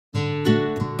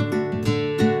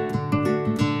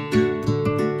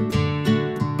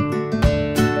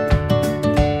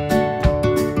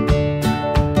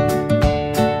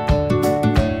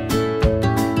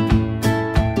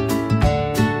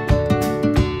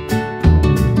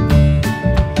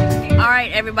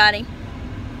everybody.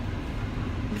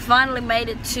 We finally made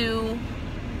it to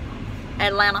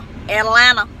Atlanta.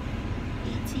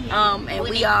 And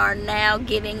we are now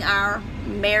getting our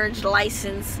marriage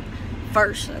license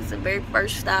first. That's the very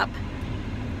first stop.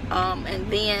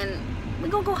 And then we're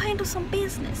gonna go handle some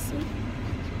business.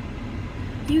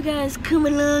 You guys come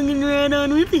along and ride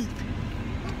on with it.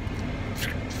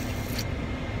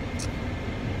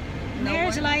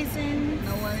 Marriage license.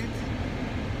 No words.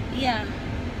 Yeah,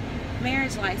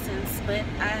 marriage license. But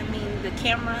I mean, the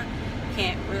camera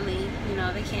can't really,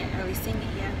 they can't really see me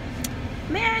yet.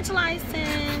 Marriage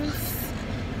license.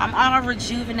 I'm all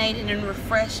rejuvenated and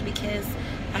refreshed because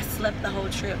I slept the whole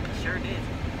trip. Sure did.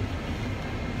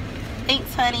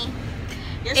 Thanks, honey.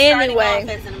 You're starting off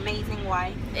as an amazing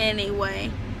wife. Anyway.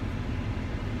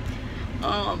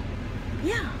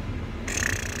 Yeah.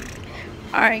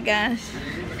 Alright, guys.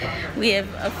 We have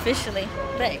officially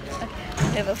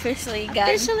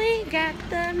got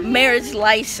the marriage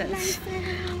license.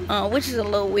 Which is a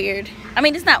little weird. I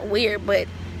mean, it's not weird, but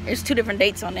there's 2 different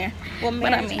dates on there. Well,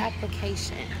 marriage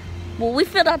application. Well, we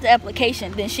filled out the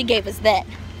application, then she gave us that.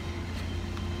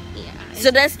 Yeah. So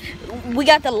we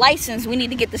got the license. We need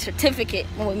to get the certificate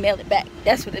when we mail it back.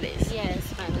 That's what it is.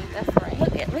 Yes, honey. That's right.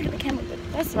 Look at the camera.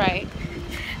 That's right.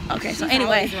 Okay, so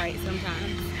anyway. She's always right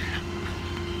sometimes.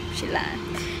 She lied.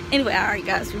 Anyway, alright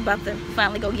guys, we're about to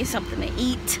finally go get something to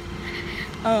eat.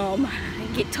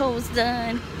 Get toes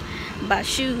done, buy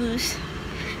shoes,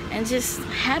 and just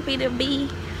happy to be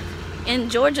in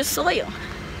Georgia soil.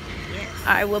 Yes.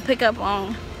 Alright, we'll pick up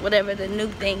on whatever the new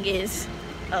thing is,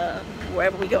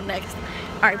 wherever we go next.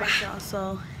 Alright, bye y'all.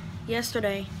 So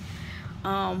yesterday,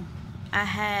 I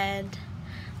had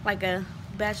like a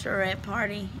bachelorette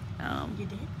party. You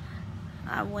did?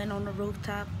 I went on the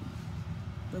rooftop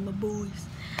with my boys.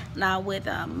 Now with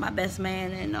my best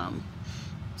man and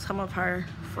some of her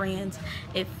friends.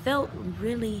 It felt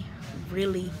really,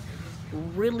 really,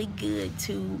 really good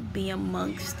to be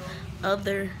amongst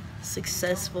other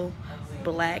successful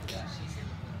black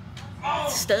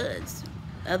studs.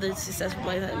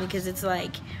 Because it's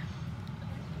like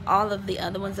all of the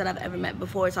other ones that I've ever met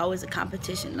before, it's always a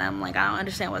competition. And I'm like, I don't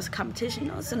understand what's a competition.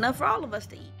 No, it's enough for all of us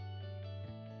to eat.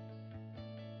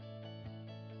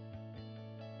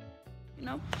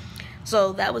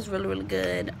 So that was really, really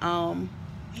good.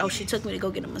 She took me to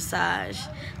go get a massage,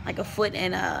 like a foot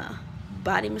and a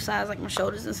body massage, like my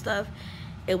shoulders and stuff.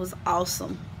 It was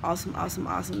awesome.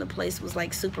 The place was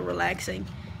like super relaxing.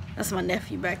 That's my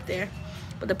nephew back there.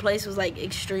 But the place was like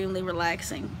extremely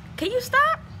relaxing. Can you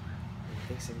stop?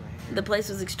 The place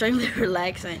was extremely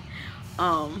relaxing.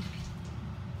 And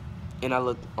I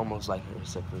looked almost like her,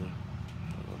 except for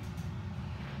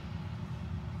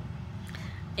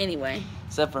anyway.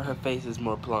 Except for her face is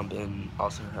more plump and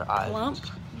also her eyes. Plump?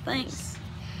 Thanks.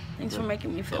 Thanks for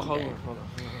making me feel hold good. on.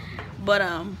 But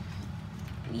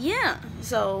yeah.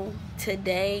 So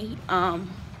today,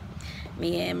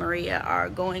 me and Maria are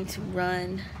going to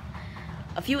run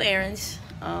a few errands,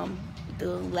 do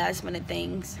last minute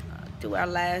things, do our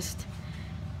last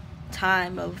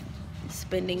time of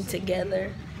spending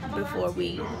together before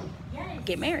we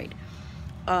get married.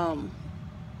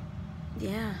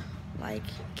 Yeah. Like,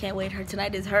 can't wait.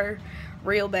 Tonight is her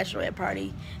real bachelorette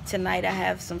party. Tonight I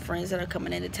have some friends that are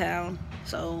coming into town,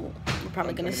 so we're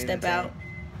probably gonna step out.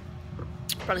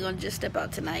 Probably gonna just step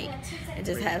out tonight and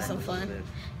just have some fun.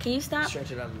 Can you stop?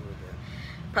 Stretch it out a little bit.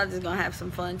 Probably just gonna have some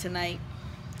fun tonight.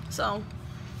 So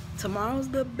tomorrow's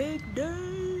the big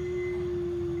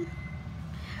day.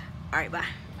 All right, bye.